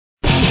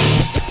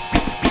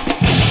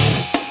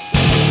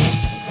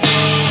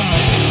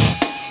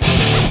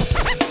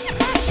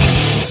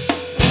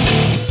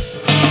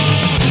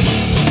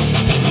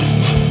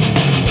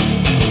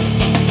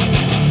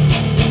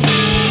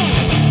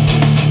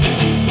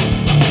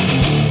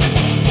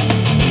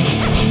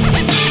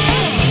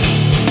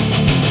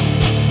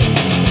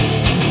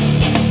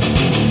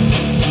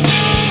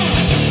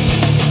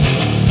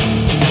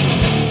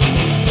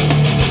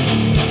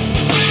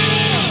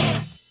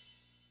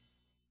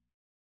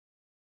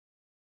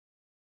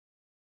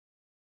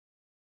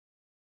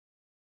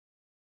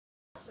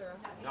or?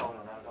 No,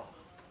 not at all.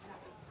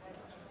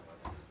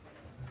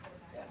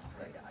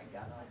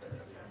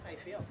 How you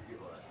feel?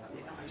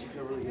 I actually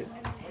feel really good.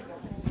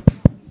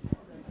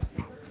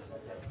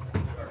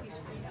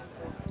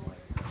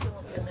 Still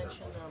want me to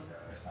mention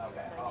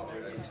 99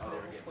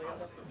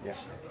 Toyota?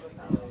 Yes.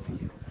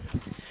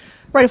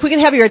 Right, if we can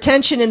have your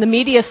attention in the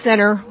media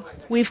center,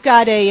 we've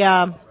got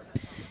an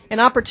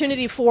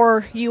opportunity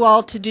for you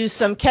all to do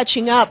some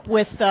catching up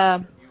with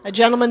a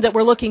gentleman that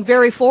we're looking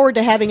very forward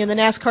to having in the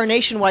NASCAR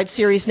Nationwide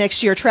Series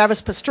next year,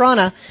 Travis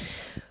Pastrana,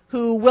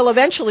 who will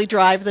eventually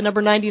drive the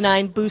number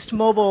 99 Boost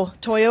Mobile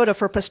Toyota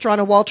for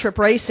Pastrana Waltrip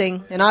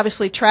Racing. And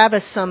obviously,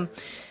 Travis, some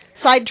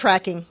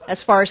sidetracking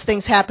as far as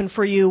things happened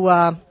for you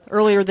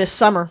earlier this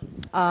summer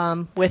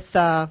with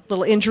a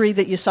little injury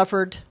that you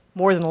suffered,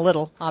 more than a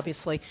little,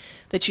 obviously,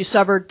 that you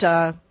suffered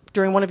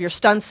during one of your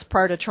stunts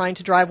prior to trying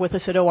to drive with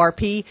us at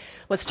ORP.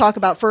 Let's talk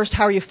about first,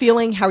 how are you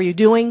feeling, how are you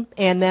doing,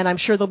 and then I'm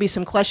sure there'll be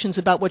some questions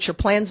about what your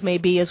plans may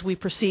be as we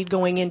proceed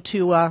going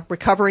into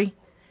recovery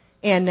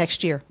and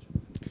next year.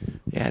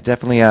 Yeah,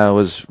 definitely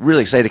was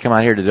really excited to come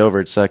out here to Dover.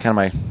 It's kind of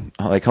my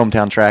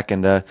hometown track,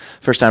 and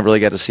first time I really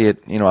got to see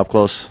it, up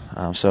close.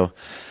 So,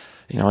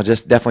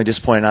 just definitely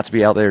disappointed not to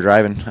be out there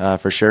driving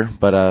for sure.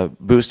 But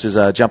Boost is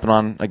jumping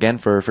on again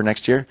for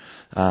next year.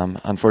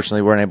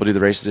 Unfortunately, we weren't able to do the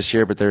races this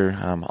year, but they're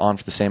on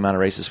for the same amount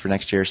of races for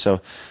next year.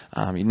 So,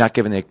 you're not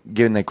given the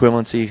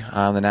equivalency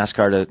the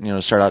NASCAR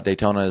to start out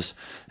Daytona is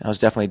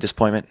definitely a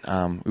disappointment.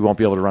 We won't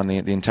be able to run the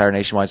entire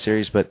nationwide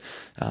series, but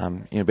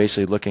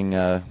basically looking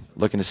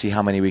to see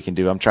how many we can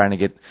do. I'm trying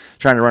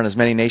to run as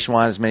many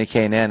nationwide, as many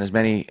K&N, as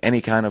many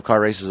any kind of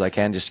car races as I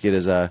can, just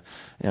to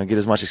get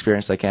as much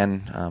experience as I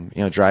can.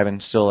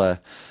 Driving. Still,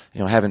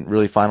 haven't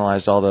really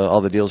finalized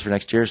all the deals for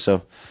next year,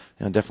 so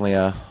definitely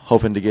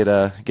hoping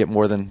to get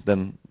more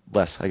than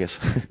less, I guess.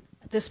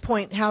 At this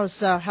point,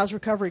 how's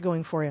recovery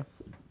going for you?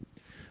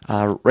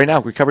 Right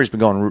now, recovery's been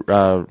going,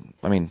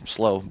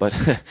 slow,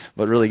 but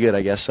but really good,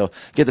 I guess. So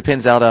get the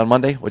pins out on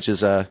Monday, which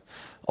is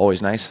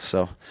always nice.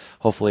 So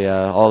hopefully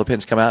all the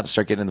pins come out and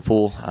start getting in the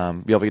pool,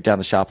 be able to get down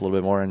the shop a little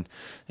bit more, and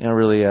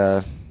really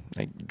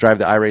drive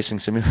the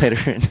iRacing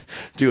simulator and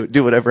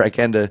do whatever I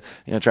can to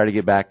try to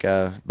get back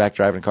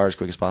driving a car as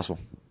quick as possible.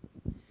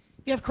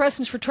 If you have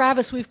questions for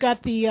Travis, we've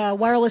got the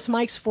wireless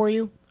mics for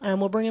you, and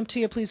we'll bring them to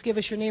you. Please give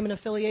us your name and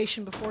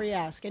affiliation before you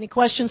ask. Any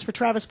questions for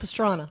Travis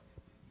Pastrana?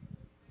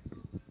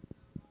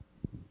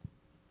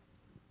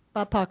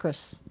 Bob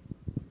Pockris.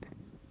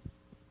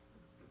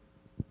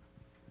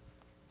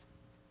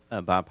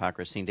 Bob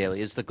Pockris, Scene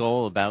Daily. Is the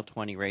goal about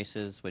 20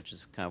 races, which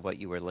is kind of what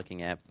you were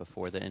looking at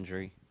before the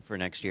injury, for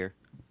next year?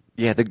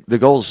 Yeah, the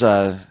goal's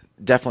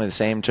definitely the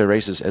same, to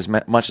race as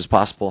much as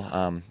possible.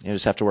 You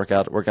just have to work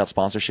out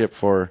sponsorship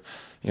for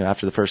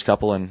after the first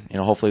couple, and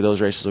hopefully those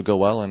races will go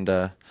well, and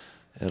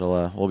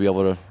we'll be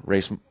able to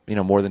race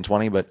more than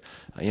 20. But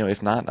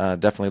if not,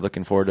 definitely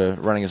looking forward to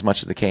running as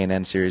much of the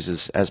K&N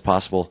series as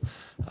possible.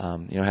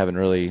 Haven't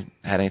really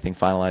had anything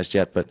finalized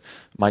yet, but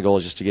my goal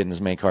is just to get in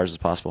as many cars as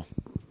possible.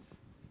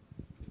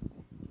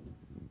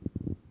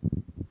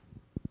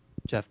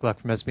 Jeff Gluck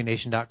from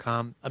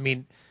SBNation.com.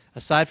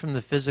 Aside from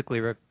the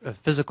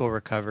physical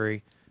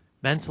recovery,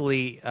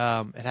 mentally,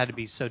 it had to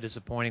be so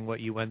disappointing what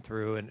you went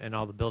through and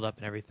all the build-up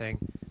and everything.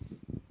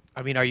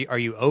 Are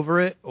you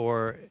over it,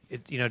 or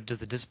does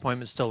the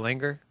disappointment still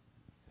linger?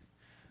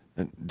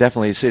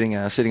 Definitely sitting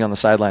on the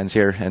sidelines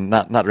here and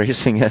not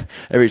racing.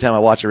 Every time I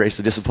watch a race,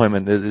 the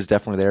disappointment is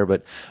definitely there.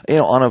 But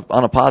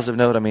on a positive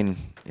note,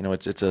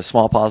 it's a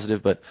small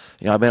positive, but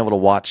I've been able to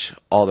watch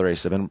all the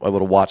races. I've been able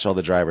to watch all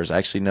the drivers. I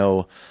actually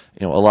know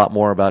a lot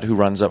more about who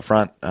runs up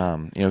front,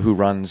 who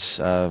runs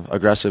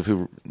aggressive,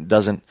 who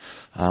doesn't,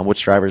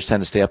 which drivers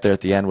tend to stay up there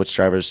at the end, which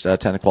drivers tend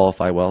to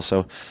qualify well.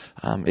 So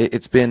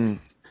it's been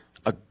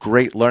a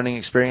great learning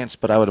experience,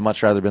 but I would have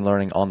much rather been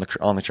learning on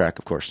the track,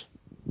 of course.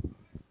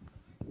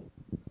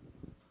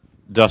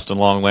 Dustin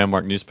Long,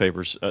 Landmark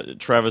Newspapers.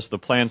 Travis, the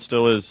plan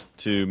still is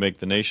to make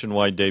the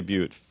nationwide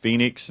debut at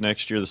Phoenix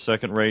next year, the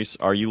second race.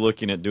 Are you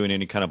looking at doing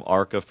any kind of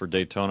ARCA for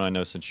Daytona? I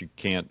know since you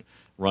can't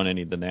run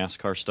any of the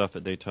NASCAR stuff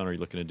at Daytona, are you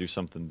looking to do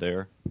something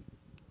there?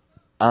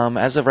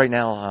 As of right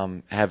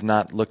now, have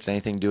not looked at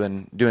anything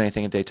doing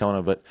anything at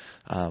Daytona, but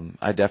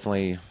I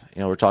definitely,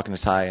 we're talking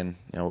to Ty, and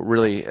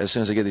really as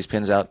soon as I get these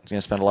pins out,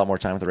 spend a lot more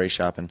time at the race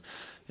shop and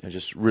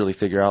just really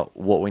figure out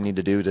what we need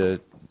to do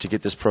to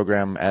get this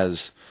program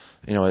as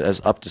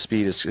up to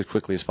speed as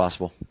quickly as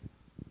possible.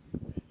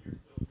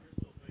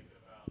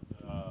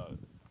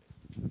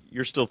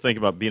 You're still thinking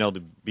about being able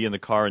to be in the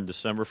car in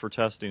December for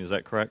testing. Is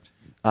that correct?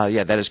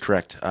 Yeah, that is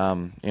correct.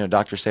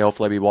 Doctors say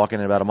hopefully I'll be walking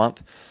in about a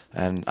month,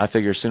 and I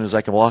figure as soon as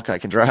I can walk, I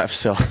can drive.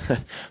 So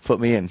put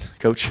me in,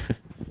 Coach.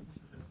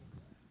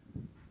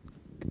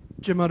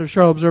 Jim Utter,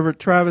 Charlotte Observer.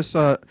 Travis,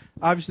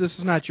 obviously this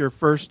is not your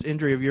first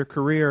injury of your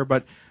career,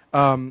 but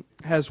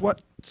has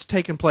what's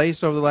taken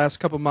place over the last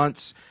couple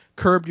months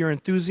curbed your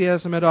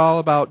enthusiasm at all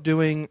about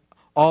doing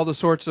all the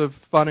sorts of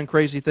fun and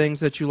crazy things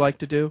that you like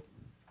to do?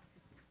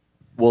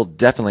 Well,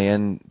 definitely,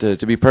 and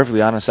to be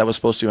perfectly honest, that was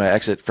supposed to be my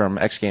exit from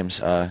X Games.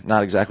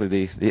 Not exactly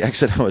the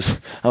exit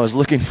I was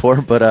looking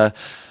for, but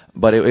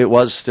it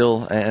was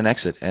still an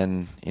exit.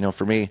 And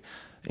for me,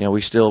 we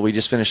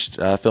just finished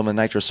filming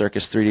Nitro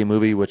Circus 3D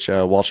movie, which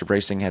Waltrip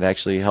Racing had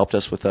actually helped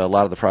us with a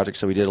lot of the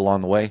projects that we did along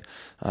the way.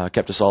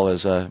 Kept us all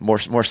as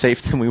more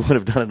safe than we would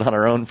have done it on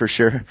our own for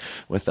sure,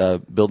 with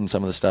building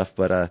some of the stuff.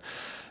 But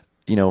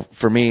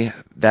for me,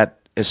 that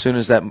as soon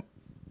as that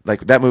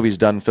movie's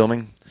done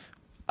filming,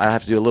 I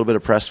have to do a little bit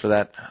of press for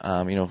that,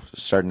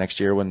 starting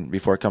next year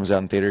before it comes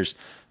out in theaters.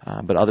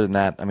 But other than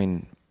that, I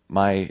mean,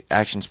 my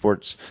action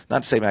sports,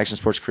 not to say my action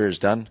sports career is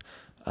done,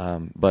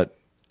 but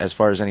as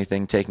far as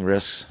anything, taking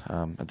risks,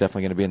 I'm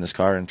definitely going to be in this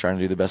car and trying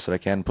to do the best that I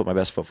can, put my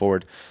best foot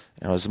forward.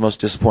 It was the most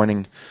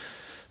disappointing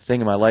thing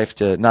in my life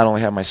to not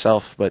only have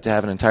myself, but to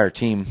have an entire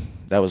team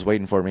that was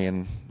waiting for me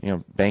and,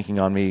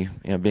 banking on me,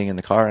 being in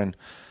the car. And,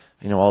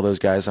 all those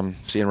guys I'm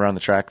seeing around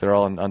the track, they're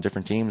all on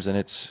different teams, and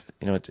it's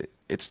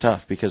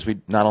tough because we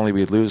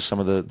lose some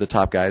of the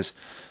top guys,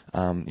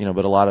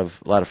 but a lot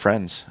of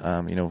friends,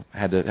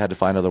 had to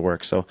find other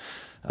work. So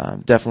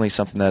definitely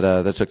something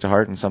that took to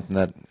heart and something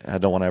that I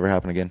don't want to ever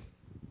happen again.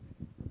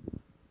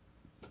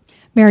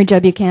 Mary Jo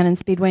Buchanan,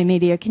 Speedway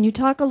Media. Can you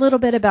talk a little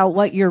bit about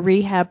what your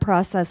rehab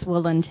process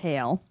will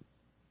entail?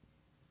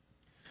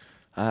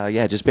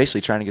 Just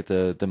basically trying to get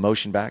the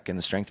motion back and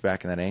the strength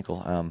back in that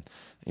ankle.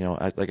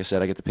 Like I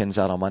said, I get the pins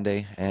out on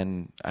Monday,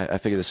 and I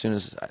figured as soon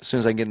as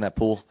I can get in that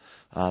pool,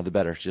 the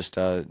better. Just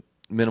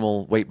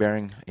minimal weight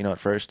bearing, at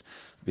first.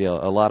 Be a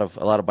lot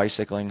of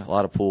bicycling, a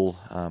lot of pool,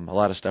 a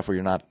lot of stuff where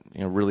you're not,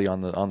 really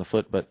on the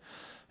foot, but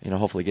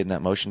hopefully getting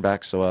that motion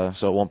back, so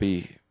it won't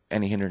be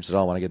any hindrance at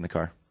all when I get in the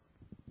car.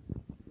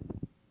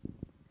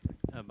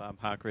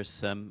 Bob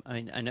Hockris,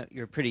 I know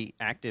you're a pretty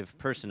active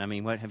person. I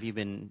mean, what have you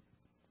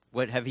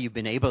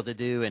been able to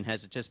do, and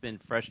has it just been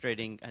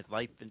frustrating? Has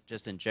life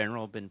just in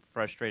general been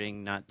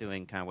frustrating, not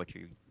doing kind of what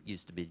you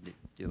used to be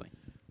doing?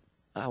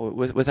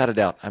 Without a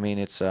doubt. I mean,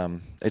 it's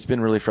been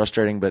really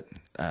frustrating, but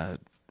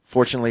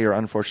fortunately or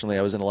unfortunately,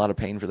 I was in a lot of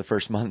pain for the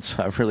first month,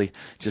 so I really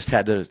just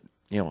had to.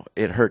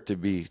 It hurt to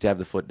have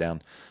the foot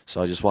down. So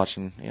I was just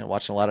watching a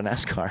lot of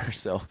NASCAR.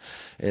 So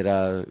it,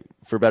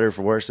 for better or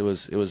for worse, it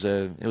was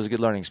a good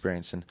learning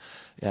experience. And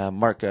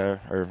Mark, I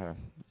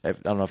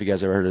don't know if you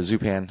guys ever heard of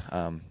Zupan.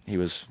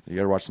 You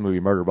ever watched the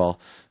movie Murderball?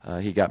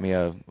 He got me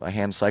a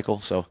hand cycle.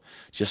 So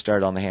just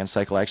started on the hand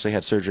cycle. I actually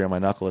had surgery on my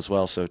knuckle as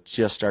well, so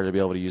just started to be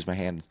able to use my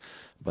hand.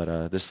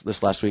 But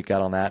this last week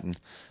got on that and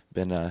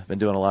been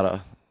doing a lot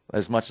of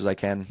as much as I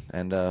can,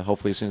 and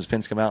hopefully as soon as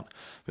pins come out,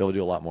 be able to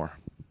do a lot more.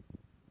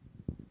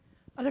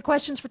 Other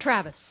questions for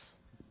Travis?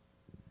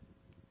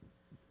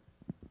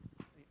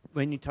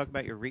 When you talk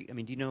about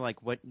do you know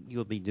what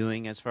you'll be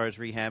doing as far as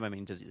rehab? I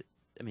mean,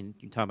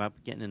 you talk about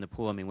getting in the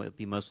pool. I mean, will it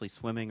be mostly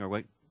swimming, or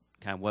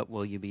what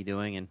will you be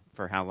doing, and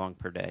for how long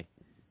per day?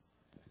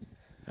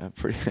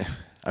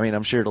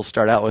 I'm sure it'll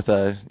start out with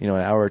an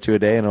hour or two a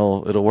day, and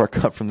it'll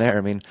work up from there.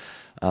 I mean,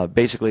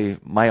 basically,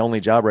 my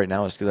only job right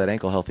now is to get that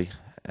ankle healthy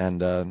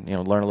and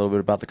learn a little bit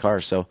about the car.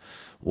 So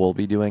we'll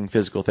be doing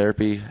physical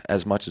therapy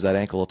as much as that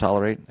ankle will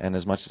tolerate, and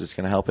as much as it's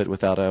going to help it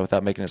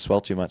without making it swell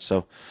too much.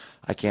 So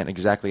I can't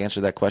exactly answer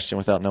that question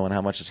without knowing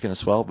how much it's going to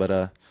swell,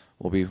 but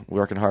we'll be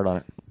working hard on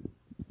it.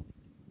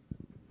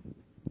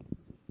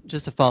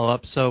 Just to follow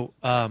up, so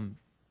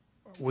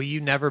will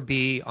you never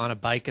be on a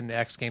bike in the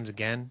X Games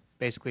again?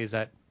 Basically, is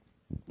that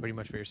pretty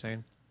much what you're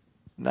saying?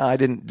 No, I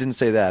didn't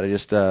say that. I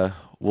just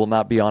will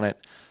not be on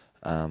it.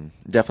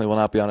 Definitely will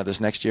not be on it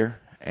this next year,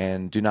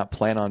 and do not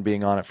plan on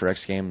being on it for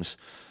X Games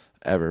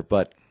ever.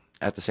 But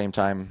at the same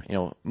time,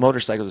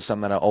 motorcycles is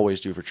something that I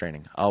always do for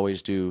training. I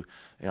always do,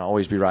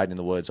 always be riding in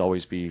the woods,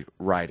 always be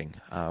riding.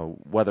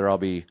 Whether I'll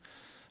be,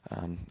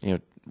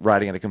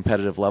 riding at a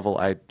competitive level,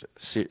 I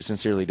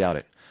sincerely doubt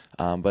it.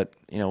 But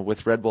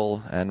with Red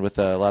Bull and with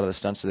a lot of the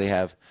stunts that they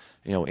have,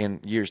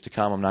 in years to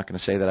come, I'm not going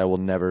to say that I will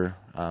never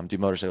do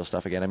motorcycle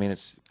stuff again. I mean,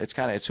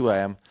 it's who I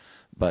am,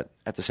 but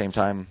at the same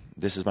time,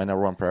 this is my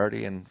number one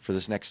priority. And for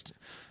this next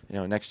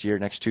year,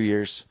 next 2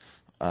 years,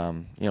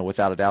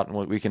 without a doubt,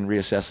 and we can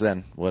reassess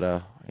then what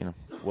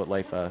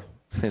life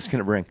is going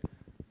to bring.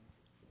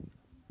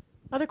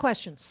 Other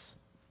questions?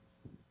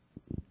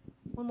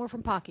 One more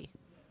from Pocky.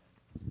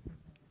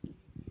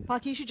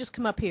 Pocky, you should just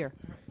come up here.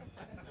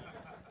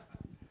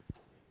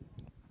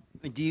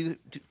 Do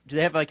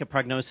they have a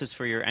prognosis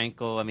for your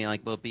ankle? I mean,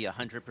 will it be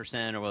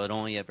 100%, or will it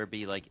only ever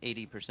be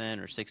 80%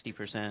 or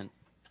 60%?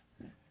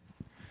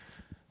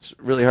 It's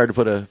really hard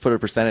to put a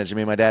percentage. I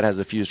mean, my dad has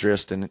a fused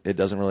wrist, and it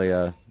doesn't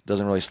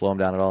really slow him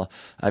down at all.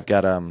 I've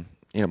got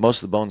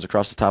most of the bones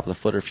across the top of the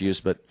foot are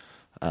fused, but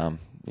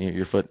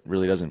your foot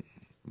really doesn't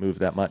move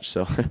that much.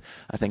 So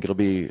I think it'll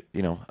be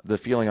the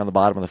feeling on the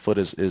bottom of the foot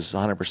is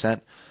 100%.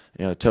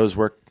 Toes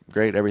work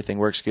great, everything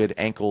works good.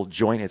 Ankle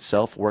joint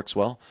itself works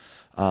well.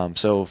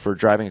 So for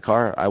driving a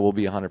car, I will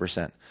be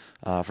 100%.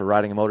 For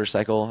riding a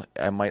motorcycle,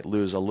 I might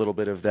lose a little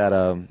bit of that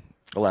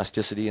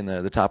elasticity in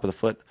the top of the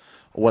foot.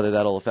 Whether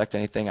that'll affect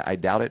anything, I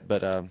doubt it,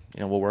 but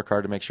we'll work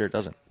hard to make sure it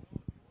doesn't.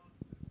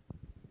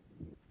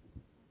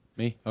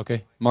 Me?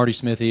 Okay. Marty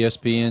Smith,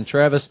 ESPN.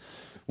 Travis,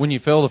 when you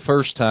fell the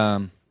first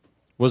time,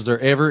 was there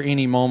ever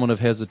any moment of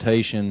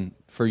hesitation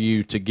for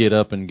you to get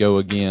up and go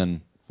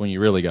again when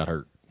you really got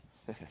hurt?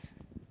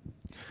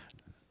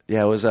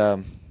 Yeah, it was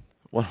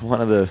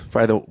one of the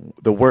probably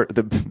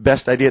the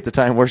best idea at the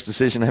time, worst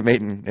decision I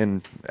made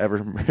in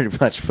ever pretty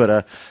much.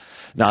 But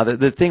no,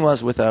 the thing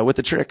was with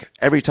the trick,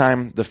 every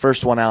time the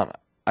first one out,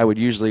 I would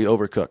usually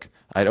overcook.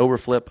 I'd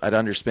overflip, I'd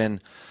underspin.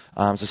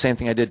 It's the same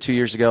thing I did 2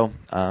 years ago.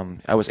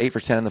 I was 8 for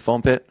 10 in the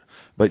foam pit,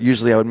 but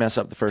usually I would mess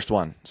up the first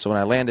one. So when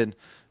I landed,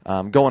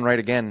 going right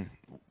again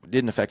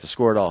didn't affect the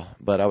score at all.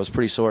 But I was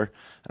pretty sore,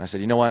 and I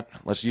said, you know what?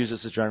 Let's use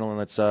this adrenaline.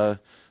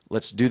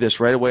 Let's do this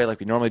right away like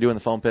we normally do in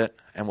the foam pit,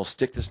 and we'll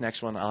stick this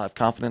next one. I'll have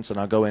confidence, and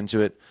I'll go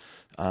into it,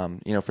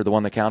 for the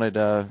one that counted,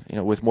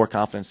 with more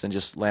confidence than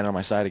just landing on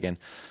my side again.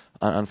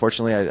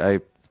 Unfortunately, I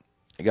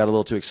got a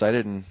little too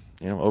excited and,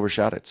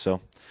 overshot it. So,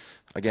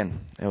 again,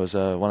 it was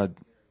one of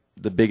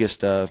the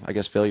biggest,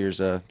 failures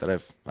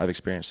that I've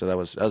experienced. So that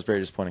was very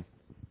disappointing.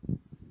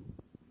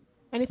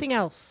 Anything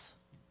else?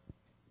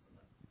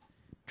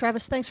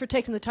 Travis, thanks for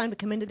taking the time to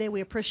come in today. We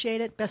appreciate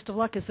it. Best of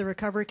luck as the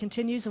recovery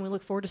continues, and we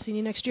look forward to seeing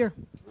you next year.